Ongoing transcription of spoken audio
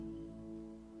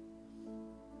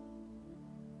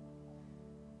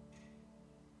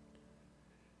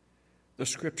The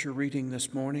scripture reading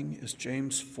this morning is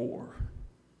James 4.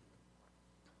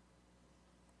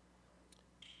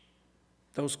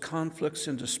 Those conflicts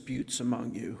and disputes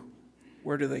among you,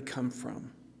 where do they come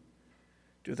from?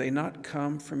 Do they not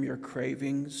come from your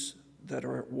cravings that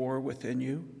are at war within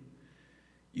you?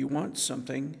 You want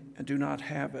something and do not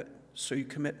have it, so you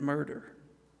commit murder.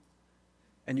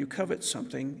 And you covet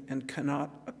something and cannot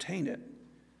obtain it,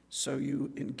 so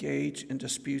you engage in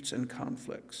disputes and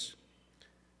conflicts.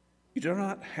 You do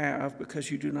not have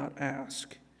because you do not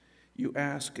ask. You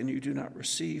ask and you do not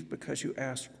receive because you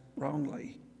ask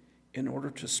wrongly, in order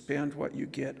to spend what you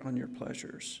get on your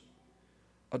pleasures.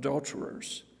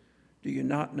 Adulterers, do you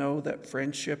not know that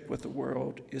friendship with the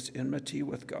world is enmity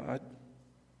with God?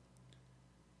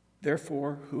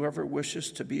 Therefore, whoever wishes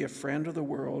to be a friend of the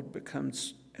world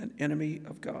becomes an enemy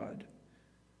of God.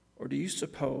 Or do you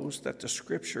suppose that the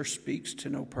Scripture speaks to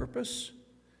no purpose?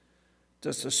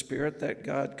 Does the Spirit that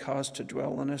God caused to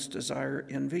dwell in us desire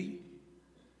envy?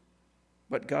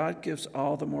 But God gives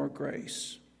all the more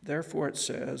grace. Therefore it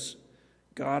says,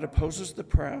 God opposes the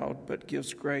proud, but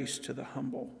gives grace to the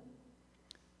humble.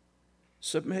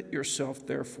 Submit yourself,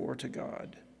 therefore, to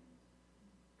God.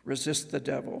 Resist the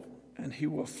devil, and he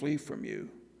will flee from you.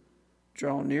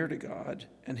 Draw near to God,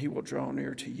 and he will draw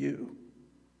near to you.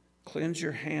 Cleanse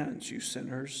your hands, you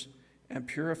sinners, and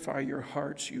purify your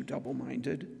hearts, you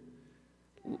double-minded.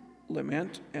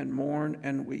 Lament and mourn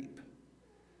and weep.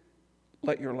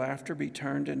 Let your laughter be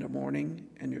turned into mourning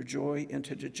and your joy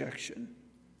into dejection.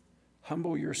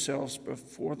 Humble yourselves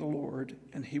before the Lord,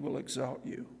 and he will exalt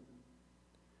you.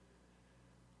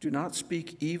 Do not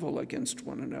speak evil against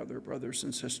one another, brothers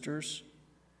and sisters.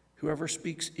 Whoever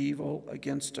speaks evil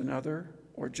against another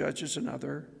or judges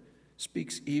another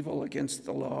speaks evil against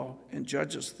the law and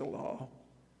judges the law.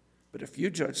 But if you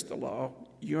judge the law,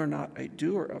 you are not a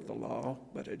doer of the law,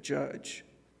 but a judge.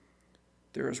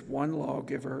 There is one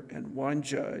lawgiver and one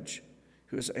judge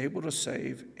who is able to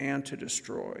save and to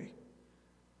destroy.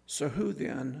 So who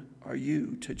then are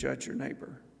you to judge your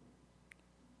neighbor?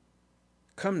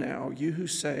 Come now, you who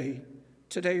say,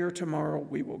 today or tomorrow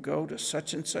we will go to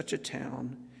such and such a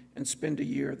town and spend a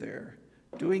year there,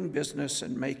 doing business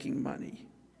and making money.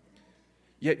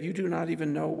 Yet you do not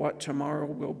even know what tomorrow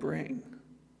will bring.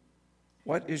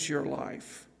 What is your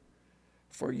life?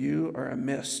 For you are a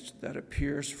mist that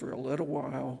appears for a little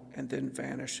while and then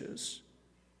vanishes.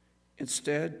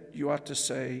 Instead, you ought to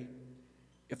say,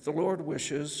 if the Lord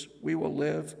wishes, we will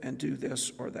live and do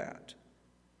this or that.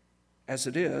 As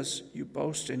it is, you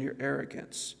boast in your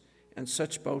arrogance, and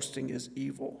such boasting is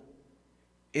evil.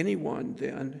 Anyone,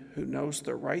 then, who knows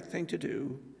the right thing to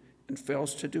do and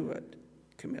fails to do it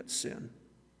commits sin.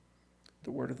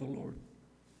 The word of the Lord.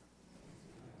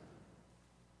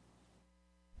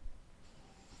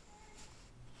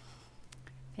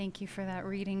 Thank you for that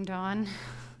reading, Dawn.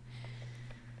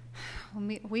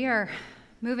 We are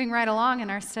moving right along in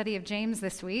our study of James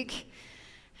this week.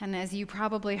 And as you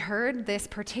probably heard, this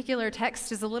particular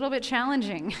text is a little bit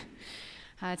challenging.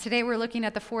 Today we're looking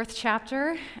at the 4th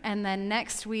chapter, and then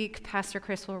next week, Pastor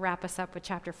Chris will wrap us up with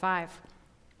chapter 5.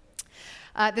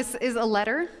 This is a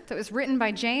letter that was written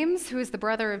by James, who is the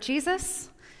brother of Jesus.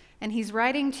 And he's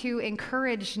writing to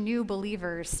encourage new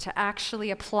believers to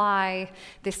actually apply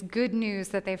this good news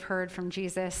that they've heard from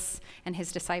Jesus and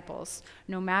his disciples,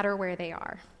 no matter where they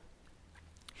are.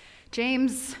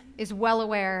 James is well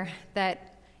aware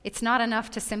that it's not enough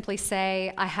to simply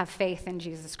say, I have faith in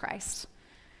Jesus Christ.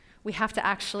 We have to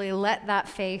actually let that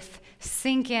faith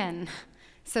sink in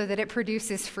so that it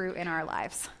produces fruit in our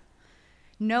lives.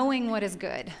 Knowing what is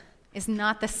good is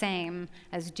not the same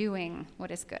as doing what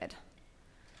is good.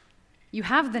 You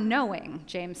have the knowing,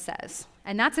 James says,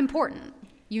 and that's important.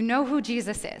 You know who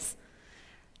Jesus is.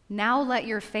 Now let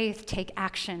your faith take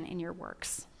action in your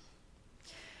works.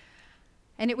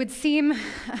 And it would seem,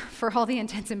 for all the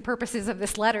intents and purposes of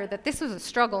this letter, that this was a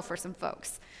struggle for some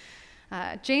folks.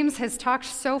 James has talked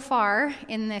so far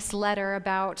in this letter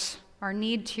about our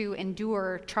need to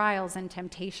endure trials and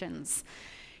temptations.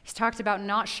 He's talked about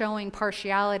not showing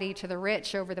partiality to the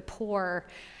rich over the poor,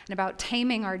 and about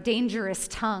taming our dangerous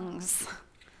tongues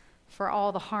for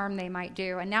all the harm they might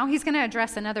do. And now he's going to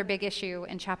address another big issue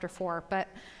in chapter 4. But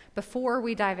before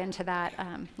we dive into that,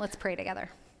 let's pray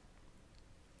together.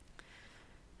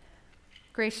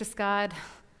 Gracious God,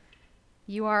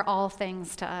 you are all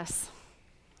things to us.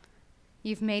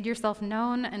 You've made yourself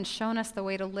known and shown us the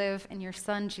way to live in your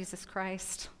Son, Jesus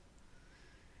Christ.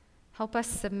 Help us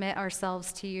submit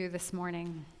ourselves to you this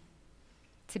morning,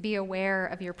 to be aware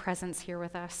of your presence here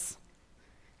with us,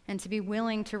 and to be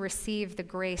willing to receive the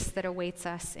grace that awaits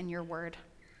us in your word.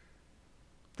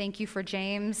 Thank you for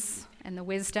James and the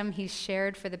wisdom he's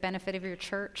shared for the benefit of your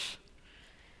church.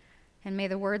 And may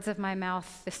the words of my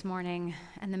mouth this morning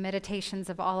and the meditations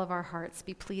of all of our hearts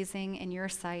be pleasing in your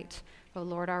sight, O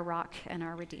Lord, our rock and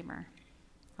our Redeemer.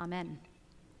 Amen.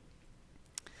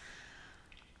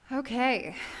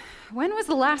 Okay, when was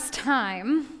the last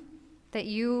time that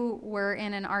you were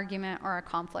in an argument or a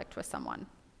conflict with someone?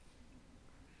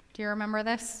 Do you remember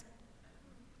this?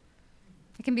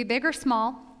 It can be big or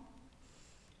small,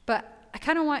 but I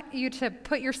kind of want you to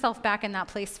put yourself back in that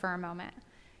place for a moment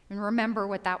and remember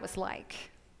what that was like.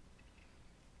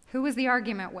 Who was the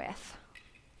argument with?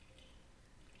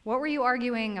 What were you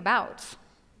arguing about?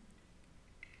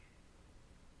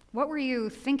 What were you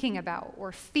thinking about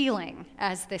or feeling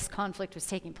as this conflict was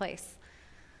taking place?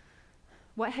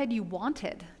 What had you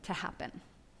wanted to happen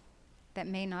that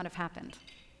may not have happened?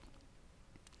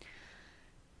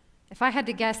 If I had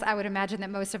to guess, I would imagine that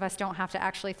most of us don't have to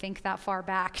actually think that far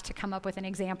back to come up with an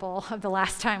example of the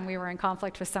last time we were in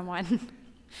conflict with someone.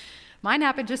 Mine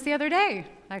happened just the other day,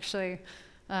 actually.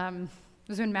 It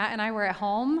was when Matt and I were at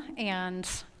home, and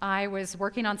I was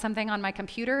working on something on my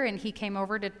computer, and he came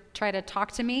over to try to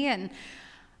talk to me, and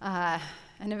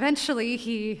eventually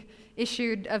he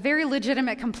issued a very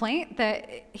legitimate complaint that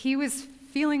he was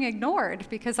feeling ignored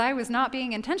because I was not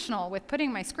being intentional with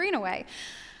putting my screen away.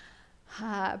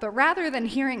 But rather than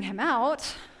hearing him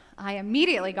out, I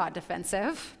immediately got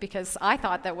defensive because I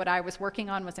thought that what I was working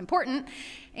on was important.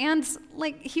 And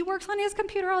he works on his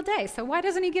computer all day, so why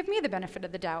doesn't he give me the benefit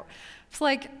of the doubt?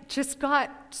 It's just got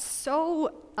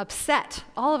so upset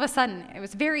all of a sudden. It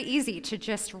was very easy to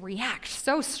just react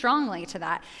so strongly to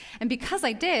that. And because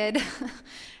I did,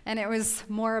 and it was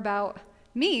more about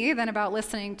me than about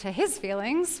listening to his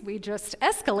feelings, we just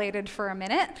escalated for a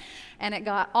minute, and it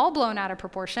got all blown out of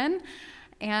proportion.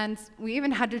 And we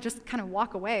even had to just kind of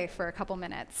walk away for a couple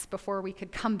minutes before we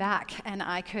could come back and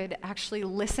I could actually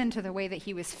listen to the way that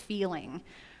he was feeling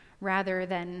rather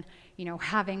than,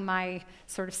 having my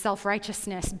sort of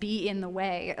self-righteousness be in the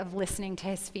way of listening to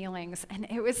his feelings. And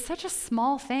it was such a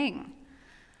small thing,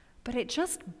 but it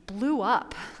just blew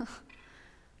up.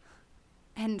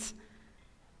 And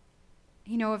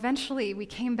eventually we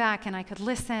came back and I could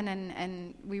listen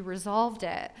and we resolved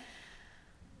it.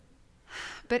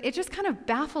 But it just kind of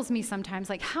baffles me sometimes,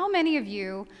 how many of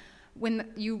you,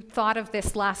 when you thought of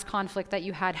this last conflict that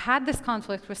you had this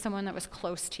conflict with someone that was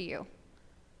close to you,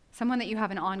 someone that you have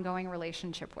an ongoing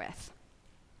relationship with?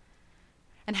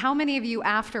 And how many of you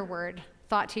afterward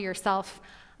thought to yourself,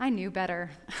 I knew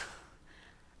better.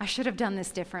 I should have done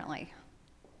this differently.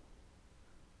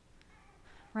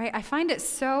 Right? I find it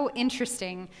so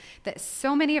interesting that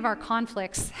so many of our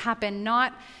conflicts happen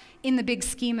not in the big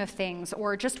scheme of things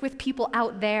or just with people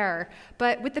out there,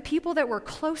 but with the people that we're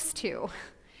close to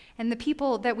and the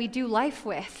people that we do life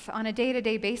with on a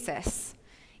day-to-day basis,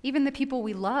 even the people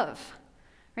we love.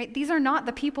 Right? These are not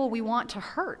the people we want to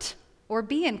hurt or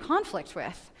be in conflict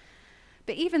with.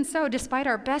 But even so, despite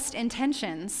our best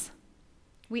intentions,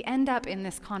 we end up in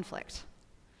this conflict.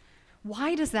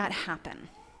 Why does that happen?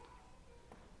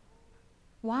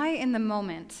 Why in the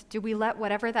moment do we let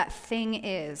whatever that thing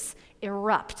is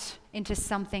erupt into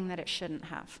something that it shouldn't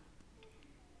have?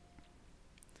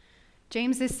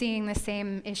 James is seeing the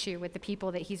same issue with the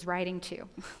people that he's writing to.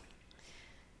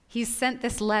 He's sent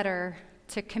this letter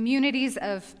to communities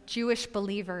of Jewish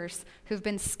believers who've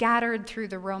been scattered through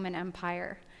the Roman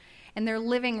Empire. And they're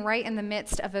living right in the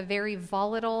midst of a very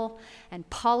volatile and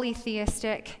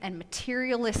polytheistic and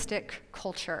materialistic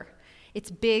culture. It's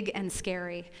big and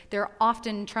scary. They're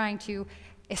often trying to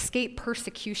escape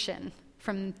persecution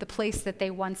from the place that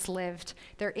they once lived.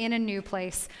 They're in a new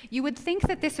place. You would think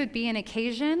that this would be an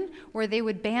occasion where they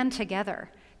would band together,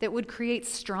 that would create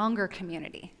stronger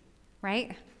community,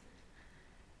 right?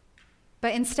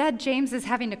 But instead, James is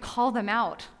having to call them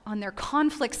out on their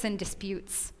conflicts and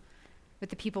disputes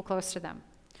with the people close to them.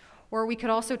 Or we could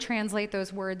also translate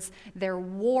those words, they're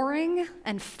warring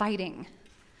and fighting.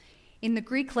 In the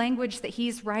Greek language that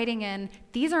he's writing in,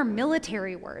 these are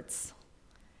military words.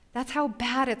 That's how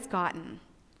bad it's gotten.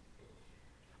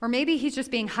 Or maybe he's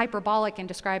just being hyperbolic in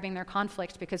describing their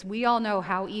conflict because we all know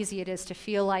how easy it is to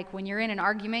feel like when you're in an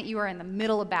argument, you are in the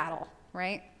middle of battle,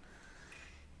 right?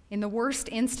 In the worst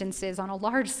instances, on a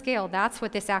large scale, that's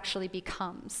what this actually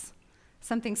becomes.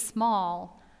 Something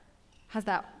small has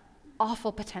that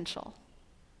awful potential.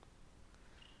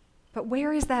 But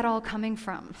where is that all coming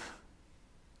from?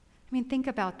 Think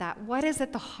about that. What is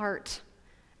at the heart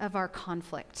of our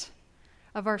conflict,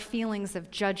 of our feelings of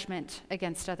judgment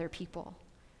against other people,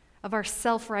 of our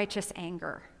self-righteous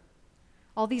anger,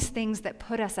 all these things that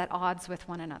put us at odds with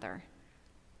one another?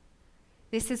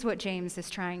 This is what James is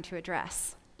trying to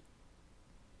address.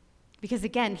 Because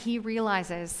again, he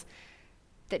realizes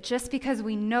that just because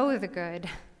we know the good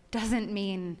doesn't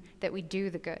mean that we do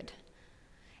the good.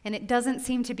 And it doesn't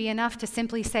seem to be enough to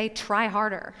simply say, try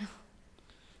harder.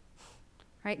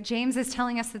 Right? James is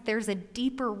telling us that there's a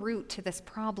deeper root to this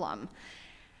problem,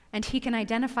 and he can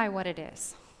identify what it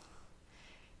is.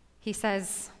 He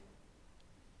says,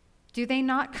 do they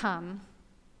not come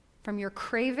from your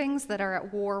cravings that are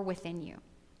at war within you?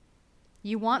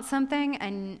 You want something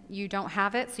and you don't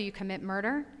have it, so you commit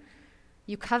murder.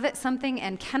 You covet something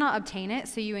and cannot obtain it,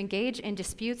 so you engage in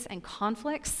disputes and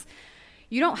conflicts.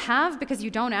 You don't have because you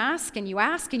don't ask, and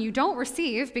you don't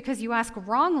receive because you ask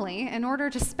wrongly in order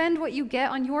to spend what you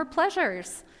get on your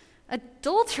pleasures.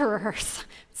 Adulterers.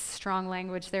 Strong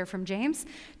language there from James.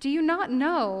 Do you not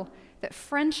know that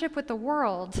friendship with the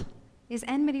world is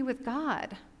enmity with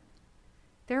God?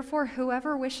 Therefore,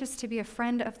 whoever wishes to be a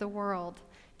friend of the world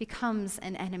becomes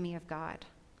an enemy of God.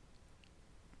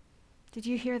 Did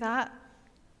you hear that?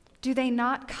 Do they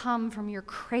not come from your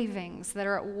cravings that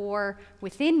are at war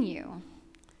within you?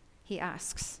 He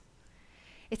asks.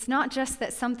 It's not just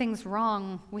that something's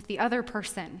wrong with the other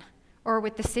person or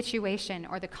with the situation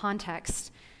or the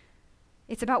context.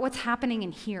 It's about what's happening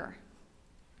in here.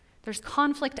 There's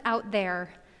conflict out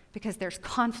there because there's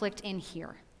conflict in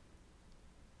here.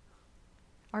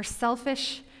 Our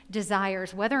selfish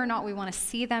desires, whether or not we want to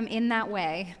see them in that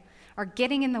way, are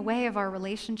getting in the way of our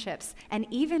relationships and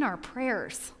even our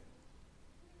prayers.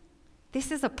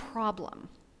 This is a problem.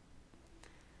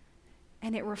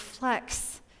 And it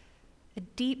reflects a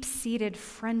deep-seated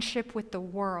friendship with the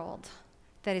world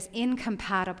that is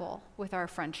incompatible with our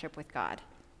friendship with God.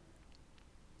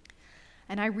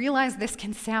 And I realize this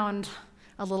can sound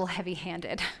a little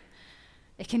heavy-handed.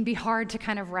 It can be hard to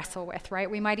kind of wrestle with, right?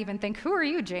 We might even think, who are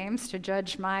you, James, to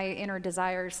judge my inner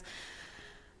desires?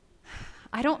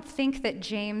 I don't think that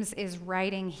James is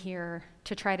writing here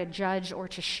to try to judge or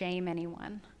to shame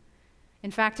anyone. In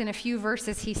fact, in a few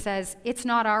verses, he says, it's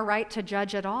not our right to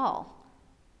judge at all.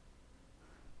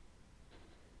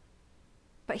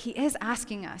 But he is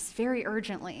asking us very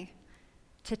urgently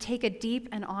to take a deep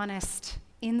and honest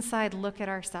inside look at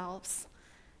ourselves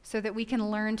so that we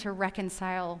can learn to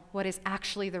reconcile what is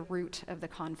actually the root of the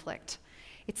conflict.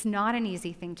 It's not an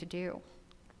easy thing to do.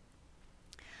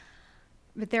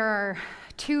 But there are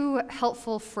two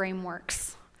helpful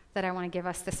frameworks that I want to give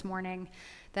us this morning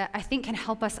that I think can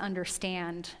help us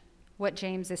understand what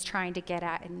James is trying to get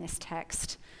at in this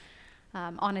text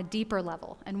on a deeper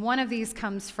level. And one of these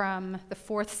comes from the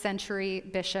 4th century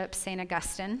bishop, St.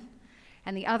 Augustine,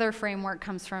 and the other framework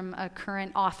comes from a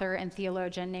current author and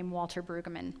theologian named Walter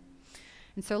Brueggemann.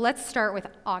 And so let's start with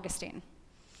Augustine.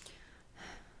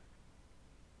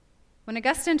 When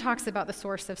Augustine talks about the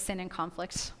source of sin and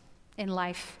conflict in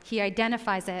life, he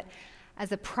identifies it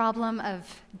as a problem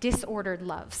of disordered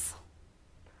loves.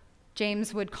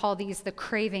 James would call these the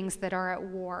cravings that are at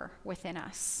war within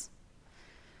us.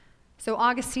 So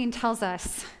Augustine tells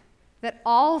us that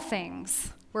all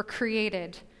things were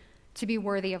created to be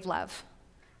worthy of love,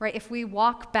 right? If we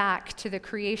walk back to the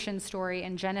creation story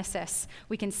in Genesis,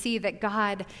 we can see that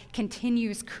God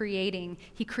continues creating.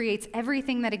 He creates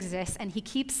everything that exists, and he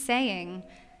keeps saying,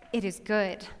 it is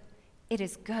good, it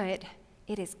is good,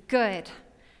 it is good.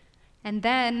 And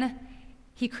then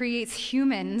he creates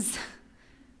humans,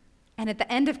 and at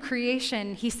the end of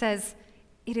creation, he says,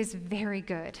 it is very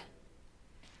good.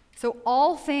 So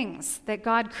all things that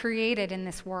God created in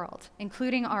this world,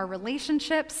 including our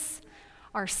relationships,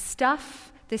 our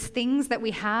stuff, these things that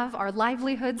we have, our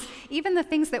livelihoods, even the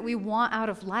things that we want out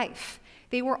of life,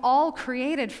 they were all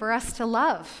created for us to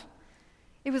love.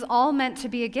 It was all meant to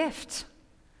be a gift.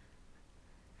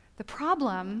 The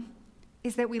problem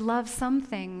is that we love some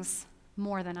things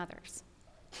more than others.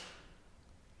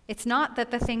 It's not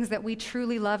that the things that we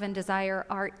truly love and desire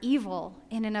are evil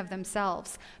in and of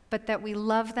themselves, but that we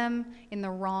love them in the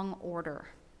wrong order.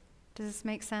 Does this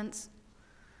make sense?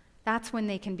 That's when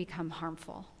they can become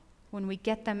harmful, when we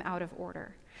get them out of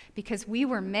order, because we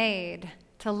were made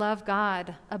to love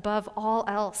God above all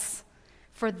else,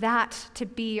 for that to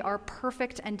be our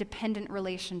perfect and dependent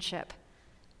relationship.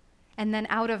 And then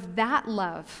out of that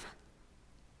love,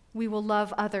 we will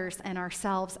love others and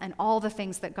ourselves and all the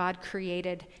things that God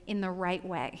created in the right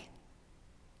way.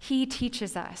 He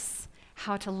teaches us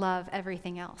how to love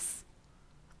everything else.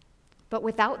 But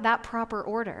without that proper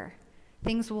order,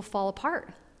 things will fall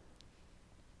apart.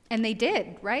 And they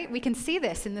did, right? We can see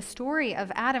this in the story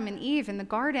of Adam and Eve in the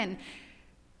garden.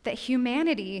 that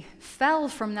humanity fell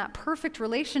from that perfect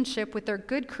relationship with their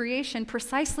good creation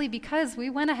precisely because we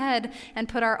went ahead and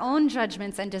put our own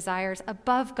judgments and desires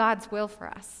above God's will for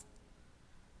us.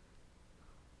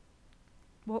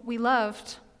 What we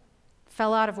loved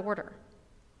fell out of order,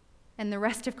 and the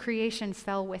rest of creation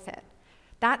fell with it.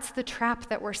 That's the trap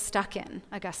that we're stuck in,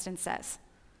 Augustine says.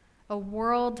 A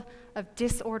world of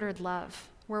disordered love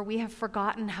where we have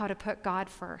forgotten how to put God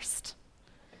first.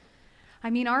 I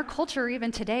mean, our culture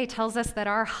even today tells us that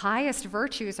our highest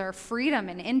virtues are freedom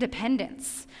and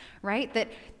independence, right? That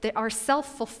our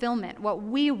self-fulfillment, what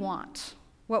we want,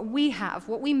 what we have,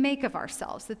 what we make of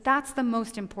ourselves, that's the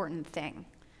most important thing.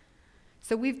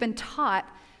 So we've been taught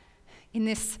in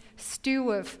this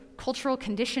stew of cultural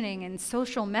conditioning and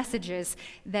social messages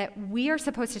that we are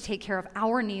supposed to take care of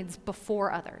our needs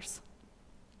before others.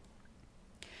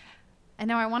 And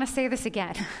now I want to say this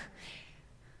again.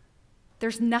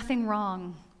 There's nothing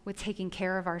wrong with taking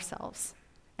care of ourselves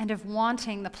and of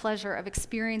wanting the pleasure of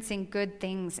experiencing good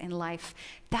things in life.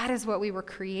 That is what we were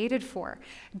created for.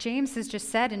 James has just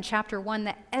said in chapter 1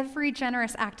 that every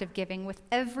generous act of giving with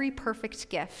every perfect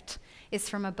gift is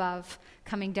from above,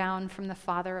 coming down from the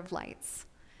Father of lights.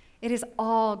 It is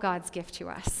all God's gift to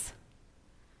us.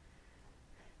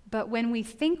 But when we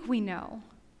think we know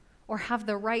or have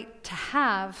the right to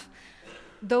have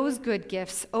those good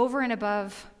gifts over and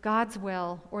above God's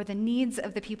will or the needs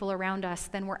of the people around us,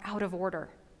 then we're out of order.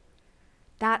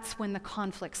 That's when the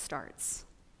conflict starts.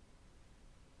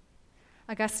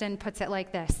 Augustine puts it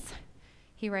like this.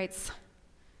 He writes,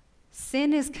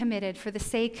 "Sin is committed for the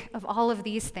sake of all of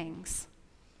these things,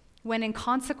 when in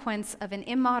consequence of an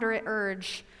immoderate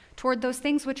urge toward those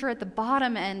things which are at the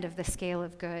bottom end of the scale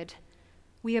of good,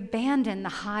 we abandon the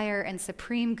higher and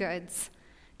supreme goods.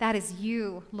 That is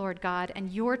you, Lord God,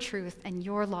 and your truth and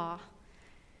your law.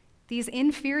 These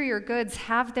inferior goods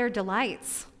have their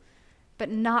delights, but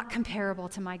not comparable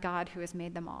to my God who has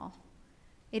made them all.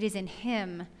 It is in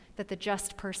him that the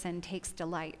just person takes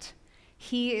delight.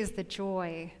 He is the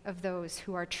joy of those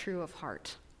who are true of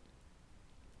heart."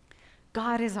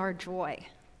 God is our joy.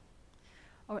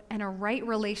 And a right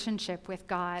relationship with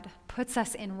God puts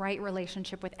us in right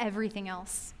relationship with everything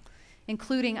else,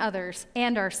 including others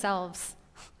and ourselves.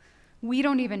 We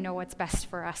don't even know what's best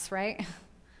for us, right?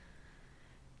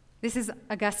 This is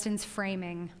Augustine's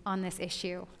framing on this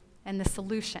issue and the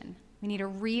solution. We need a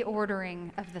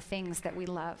reordering of the things that we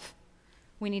love.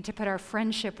 We need to put our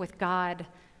friendship with God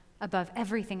above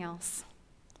everything else.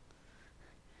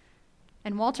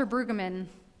 And Walter Brueggemann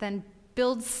then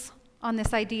builds on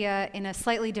this idea in a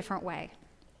slightly different way.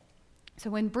 So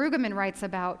when Brueggemann writes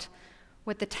about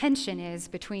what the tension is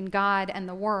between God and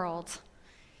the world,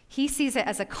 he sees it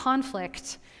as a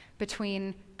conflict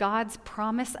between God's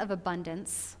promise of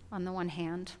abundance on the one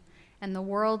hand and the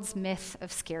world's myth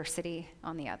of scarcity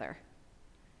on the other.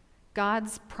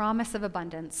 God's promise of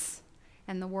abundance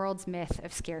and the world's myth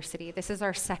of scarcity. This is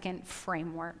our second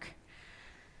framework.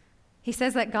 He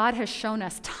says that God has shown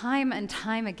us time and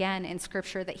time again in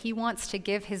Scripture that he wants to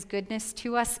give his goodness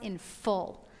to us in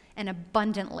full and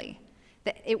abundantly,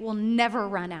 that it will never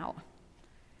run out,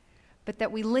 but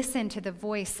that we listen to the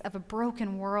voice of a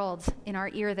broken world in our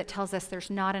ear that tells us there's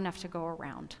not enough to go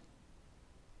around.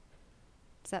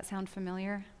 Does that sound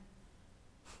familiar?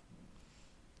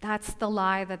 That's the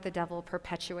lie that the devil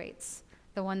perpetuates,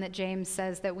 the one that James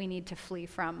says that we need to flee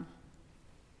from.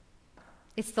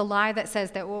 It's the lie that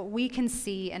says that what we can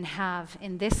see and have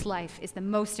in this life is the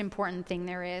most important thing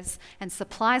there is, and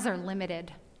supplies are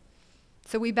limited.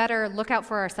 So we better look out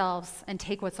for ourselves and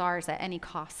take what's ours at any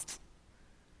cost.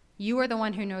 You are the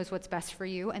one who knows what's best for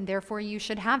you, and therefore you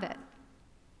should have it.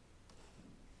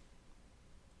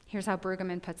 Here's how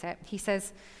Brueggemann puts it. He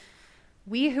says,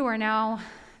 "We who are now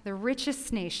the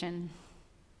richest nation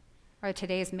are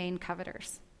today's main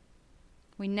coveters.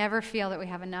 We never feel that we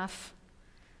have enough.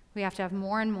 We have to have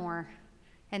more and more,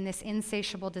 and this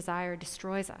insatiable desire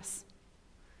destroys us.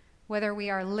 Whether we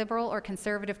are liberal or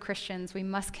conservative Christians, we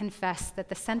must confess that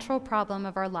the central problem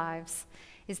of our lives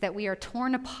is that we are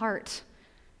torn apart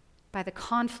by the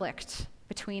conflict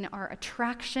between our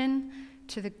attraction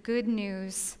to the good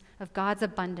news of God's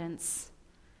abundance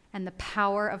and the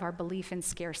power of our belief in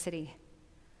scarcity,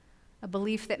 a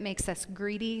belief that makes us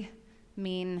greedy,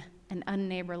 mean, and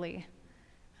unneighborly.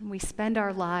 And we spend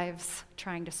our lives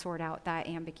trying to sort out that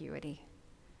ambiguity."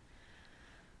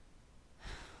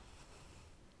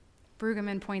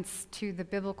 Brueggemann points to the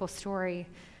biblical story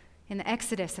in the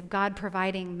Exodus of God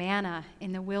providing manna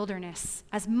in the wilderness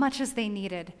as much as they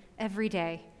needed every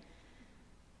day,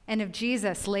 and of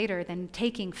Jesus later then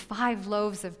taking 5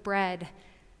 loaves of bread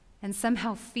and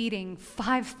somehow feeding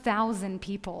 5,000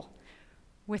 people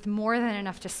with more than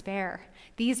enough to spare.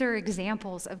 These are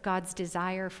examples of God's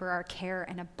desire for our care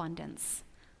and abundance.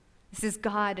 This is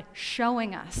God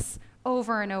showing us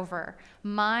over and over,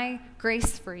 my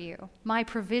grace for you, my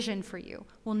provision for you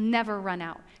will never run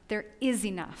out. There is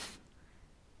enough.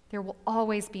 There will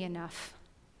always be enough.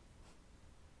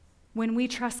 When we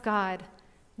trust God,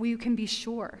 we can be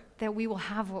sure that we will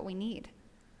have what we need.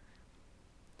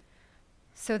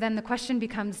 So then the question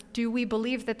becomes, do we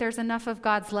believe that there's enough of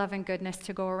God's love and goodness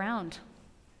to go around?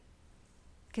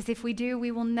 Because if we do, we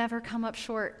will never come up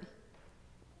short.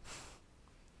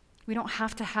 We don't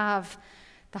have to have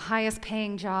the highest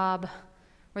paying job,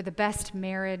 or the best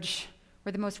marriage,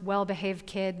 or the most well-behaved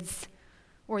kids,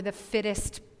 or the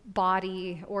fittest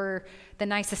body, or the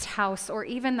nicest house, or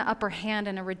even the upper hand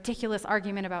in a ridiculous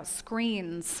argument about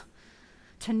screens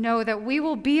to know that we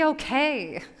will be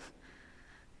okay.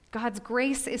 God's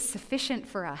grace is sufficient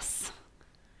for us.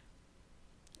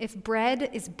 If bread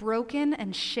is broken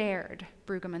and shared,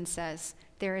 Brueggemann says,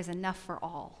 there is enough for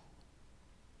all.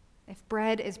 If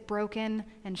bread is broken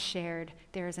and shared,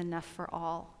 there is enough for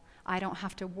all. I don't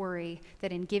have to worry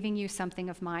that in giving you something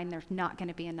of mine, there's not going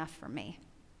to be enough for me.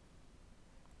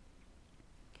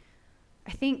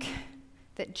 I think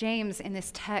that James in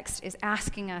this text is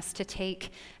asking us to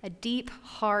take a deep,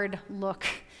 hard look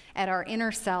at our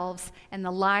inner selves and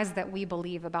the lies that we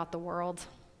believe about the world.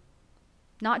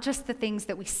 Not just the things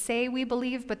that we say we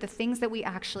believe, but the things that we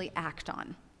actually act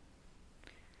on.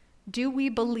 Do we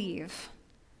believe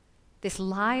this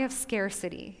lie of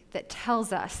scarcity that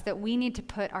tells us that we need to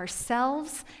put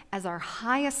ourselves as our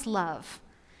highest love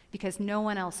because no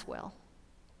one else will?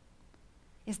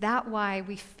 Is that why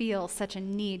we feel such a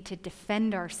need to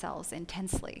defend ourselves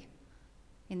intensely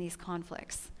in these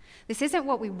conflicts? This isn't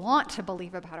what we want to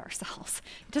believe about ourselves.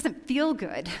 It doesn't feel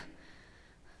good.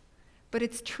 But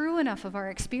it's true enough of our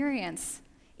experience,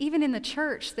 even in the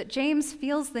church, that James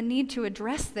feels the need to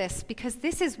address this because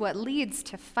this is what leads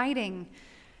to fighting,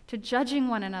 to judging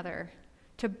one another,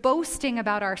 to boasting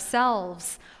about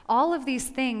ourselves, all of these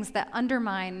things that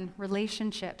undermine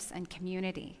relationships and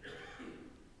community.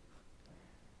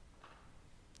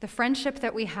 The friendship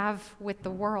that we have with the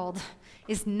world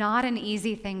is not an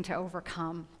easy thing to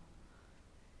overcome.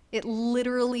 It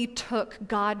literally took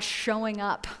God showing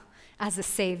up as a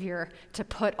savior to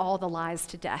put all the lies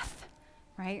to death,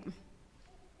 right?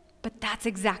 But that's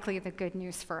exactly the good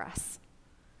news for us.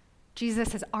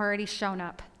 Jesus has already shown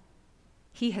up.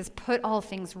 He has put all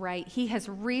things right. He has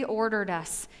reordered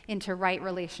us into right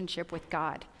relationship with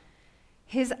God.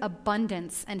 His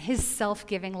abundance and his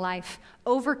self-giving life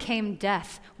overcame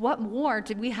death. What more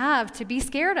did we have to be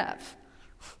scared of?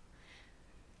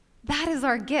 That is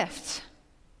our gift.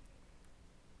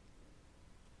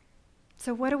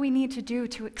 So what do we need to do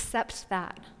to accept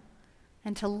that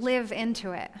and to live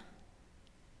into it?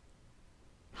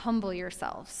 Humble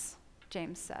yourselves,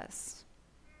 James says.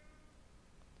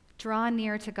 Draw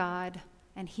near to God,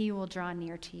 and he will draw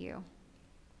near to you.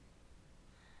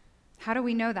 How do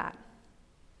we know that?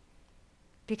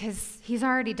 Because he's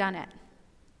already done it.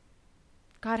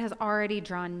 God has already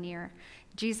drawn near.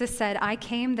 Jesus said, I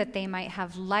came that they might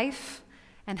have life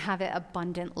and have it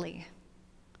abundantly.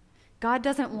 God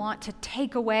doesn't want to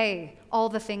take away all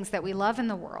the things that we love in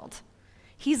the world.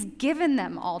 He's given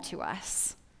them all to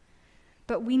us.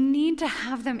 But we need to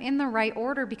have them in the right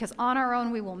order because on our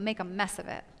own we will make a mess of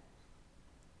it.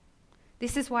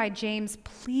 This is why James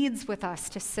pleads with us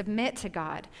to submit to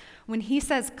God. When he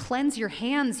says, cleanse your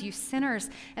hands, you sinners,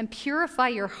 and purify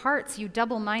your hearts, you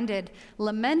double-minded,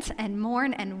 lament and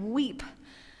mourn and weep.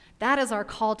 That is our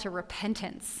call to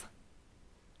repentance,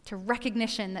 to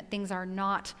recognition that things are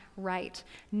not right.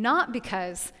 Not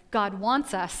because God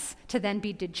wants us to then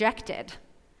be dejected.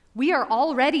 We are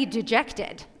already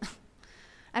dejected.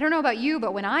 I don't know about you,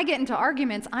 but when I get into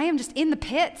arguments, I am just in the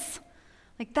pits.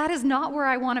 Like, that is not where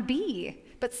I want to be.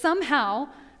 But somehow,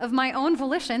 of my own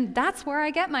volition, that's where I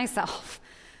get myself.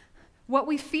 What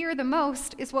we fear the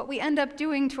most is what we end up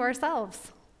doing to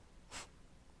ourselves.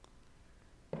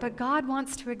 But God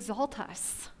wants to exalt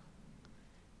us.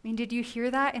 I mean, did you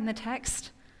hear that in the text?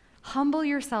 Humble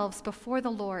yourselves before the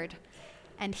Lord,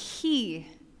 and he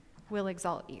will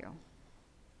exalt you.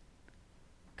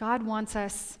 God wants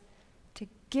us to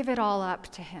give it all up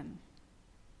to him,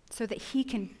 so that he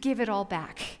can give it all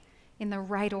back in the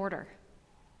right order.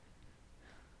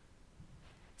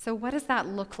 So what does that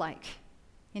look like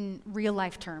in real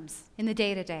life terms, in the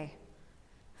day-to-day?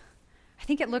 I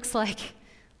think it looks like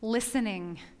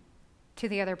listening to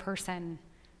the other person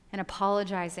and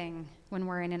apologizing when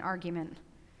we're in an argument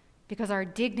because our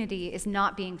dignity is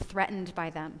not being threatened by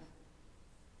them.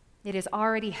 It is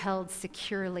already held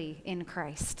securely in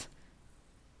Christ.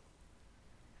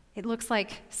 It looks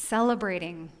like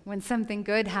celebrating when something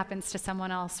good happens to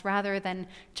someone else rather than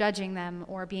judging them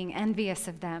or being envious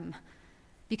of them,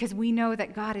 because we know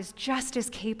that God is just as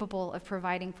capable of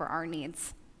providing for our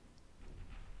needs.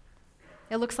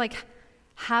 It looks like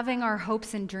having our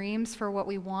hopes and dreams for what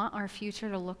we want our future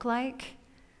to look like,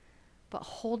 but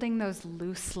holding those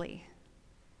loosely,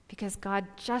 because God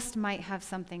just might have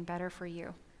something better for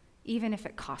you, even if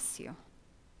it costs you.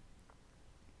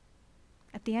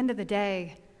 At the end of the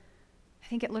day, I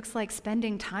think it looks like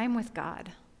spending time with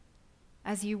God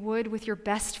as you would with your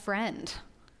best friend,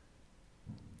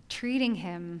 treating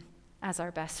him as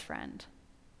our best friend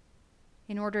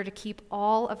in order to keep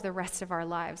all of the rest of our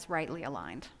lives rightly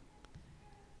aligned.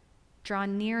 Draw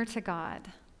near to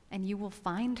God, and you will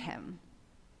find him,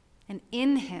 and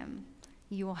in him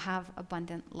you will have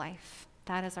abundant life.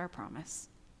 That is our promise.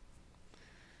 I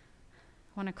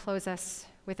want to close us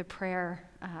with a prayer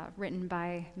written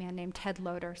by a man named Ted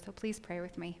Loder, so please pray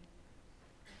with me.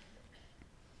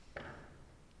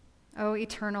 O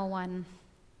Eternal One,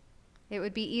 it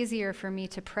would be easier for me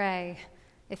to pray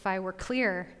if I were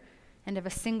clear and of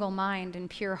a single mind and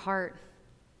pure heart,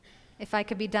 if I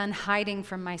could be done hiding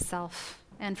from myself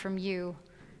and from you,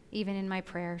 even in my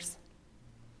prayers.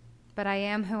 But I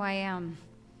am who I am,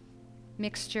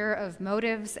 mixture of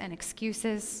motives and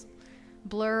excuses,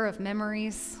 blur of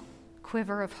memories,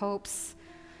 quiver of hopes,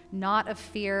 knot of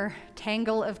fear,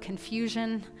 tangle of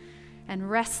confusion, and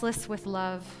restless with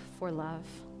love for love.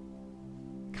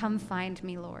 Come find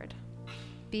me, Lord.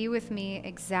 Be with me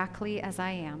exactly as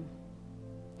I am.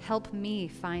 Help me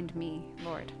find me,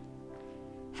 Lord.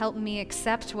 Help me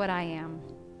accept what I am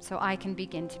so I can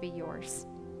begin to be yours.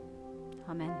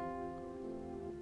 Amen.